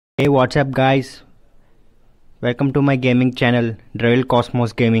Hey, what's up guys? Welcome to my gaming channel, Drill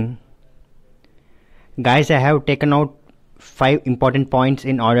Cosmos Gaming. Guys, I have taken out 5 important points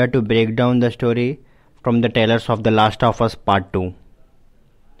in order to break down the story from the trailers of The Last of Us Part 2.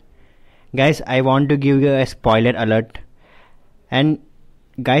 Guys, I want to give you a spoiler alert. And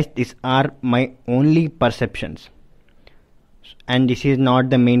guys, these are my only perceptions. And this is not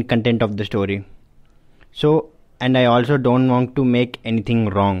the main content of the story. And I also don't want to make anything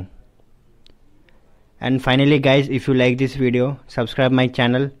wrong. And finally guys, if you like this video, subscribe my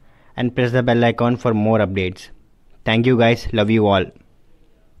channel and press the bell icon for more updates. Thank you guys, love you all.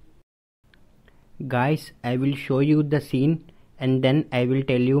 Guys, I will show you the scene and then I will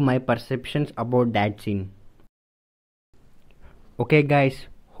tell you my perceptions about that scene. Okay guys,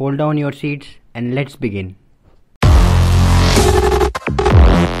 hold on your seats and let's begin.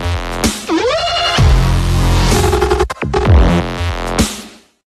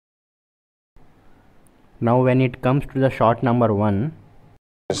 Now when it comes to the shot number 1,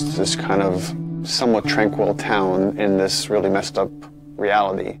 it's this kind of somewhat tranquil town in this really messed up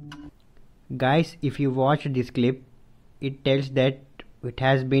reality. Guys, if you watch this clip, it tells that it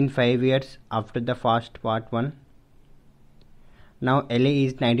has been 5 years after the first part 1. Now Ellie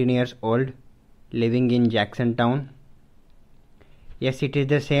is 19 years old, living in Jackson Town. Yes, it is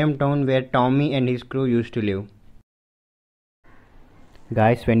the same town where Tommy and his crew used to live.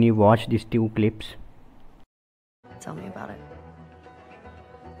 Guys, when you watch these 2 clips, tell me about it.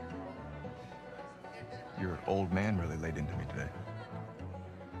 Your old man really laid into me today.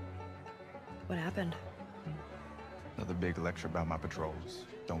 What happened? Another big lecture about my patrols.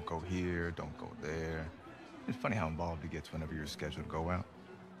 Don't go here, don't go there. It's funny how involved he gets whenever you're scheduled to go out.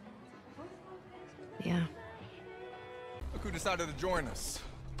 Yeah. Look who decided to join us.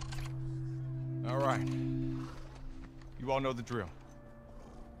 All right. You all know the drill.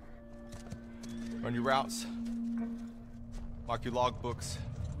 Run your routes. Mark your logbooks.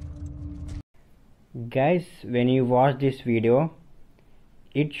 guys, when you watch this video,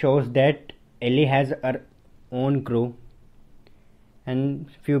 it shows that Ellie has her own crew and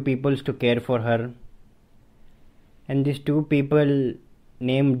few people to care for her. And these 2 people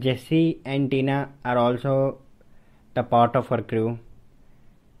named Jesse and Tina are also the part of her crew.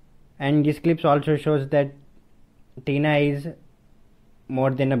 And this clips also shows that Tina is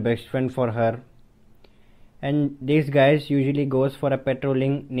more than a best friend for her. And these guys usually goes for a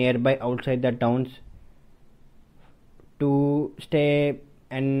patrolling nearby outside the towns to stay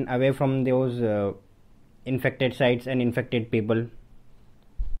and away from those infected sites and infected people.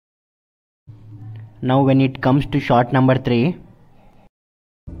 Now when it comes to shot number 3,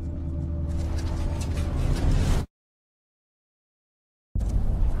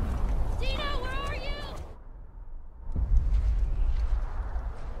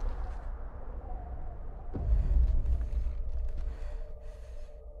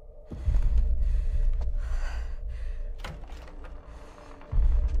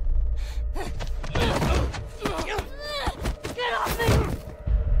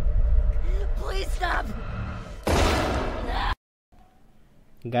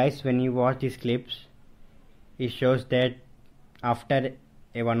 guys, when you watch these clips, it shows that after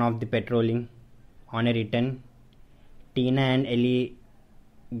one of the patrolling on a return, Tina and Ellie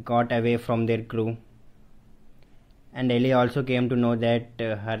got away from their crew, and Ellie also came to know that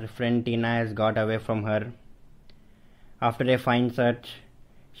her friend Tina has got away from her. After a fine search,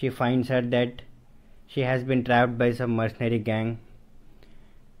 she finds her that she has been trapped by some mercenary gang,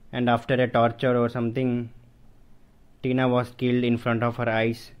 and after a torture or something, Tina was killed in front of her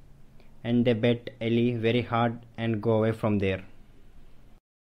eyes, and they bet Ellie very hard and go away from there.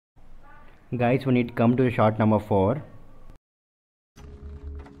 Guys, when it comes to shot number 4,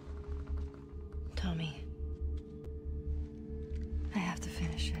 Tommy, I have to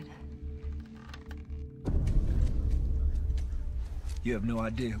finish it. You have no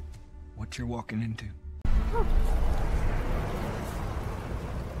idea what you're walking into.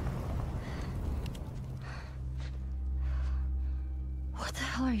 What the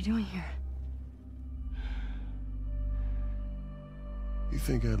hell are you doing here? You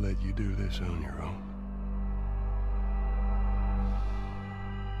think I'd let you do this on your own?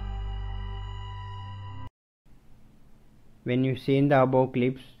 when you see in the above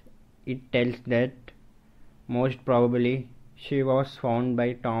clips, it tells that most probably she was found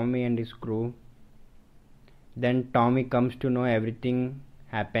by Tommy and his crew. Then Tommy comes to know everything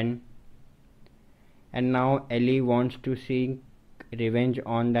happened, and now Ellie wants to seek revenge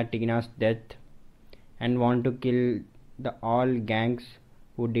on the Tina's death and want to kill the all gangs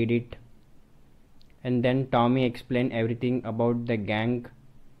who did it. And then Tommy explained everything about the gang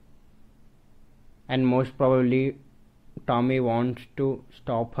and most probably Tommy wants to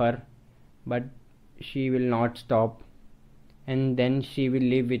stop her, but she will not stop, and then she will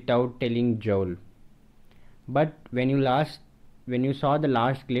leave without telling Joel. But when you saw the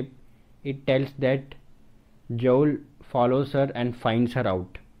last clip, it tells that Joel follows her and finds her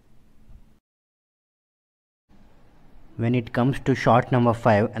out. When it comes to shot number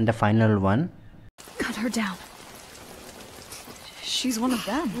 5 and the final one, Cut her down. She's one of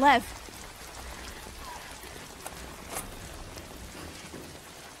them. Lev.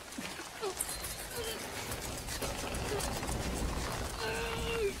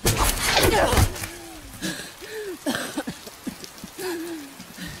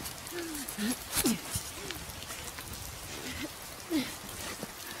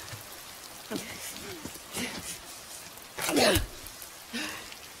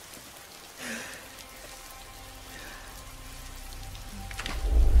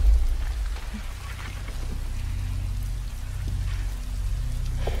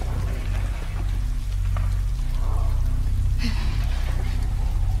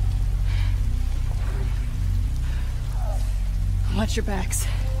 Watch your backs.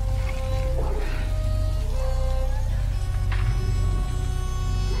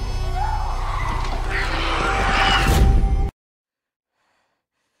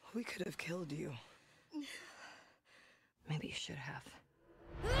 We could have killed you. Maybe you should have.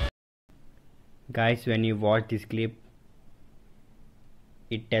 guys, when you watch this clip,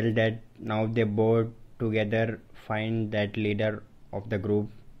 it tells that now they both together find that leader of the group,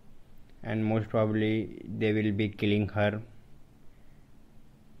 and most probably they will be killing her.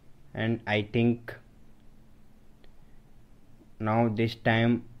 And I think now this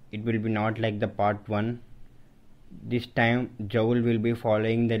time it will be not like the part 1. This time Joel will be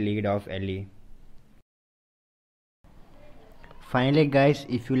following the lead of Ellie. Finally guys,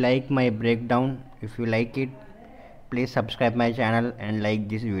 if you like my breakdown, if you like it, please subscribe my channel and like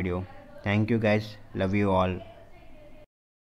this video. Thank you guys, love you all.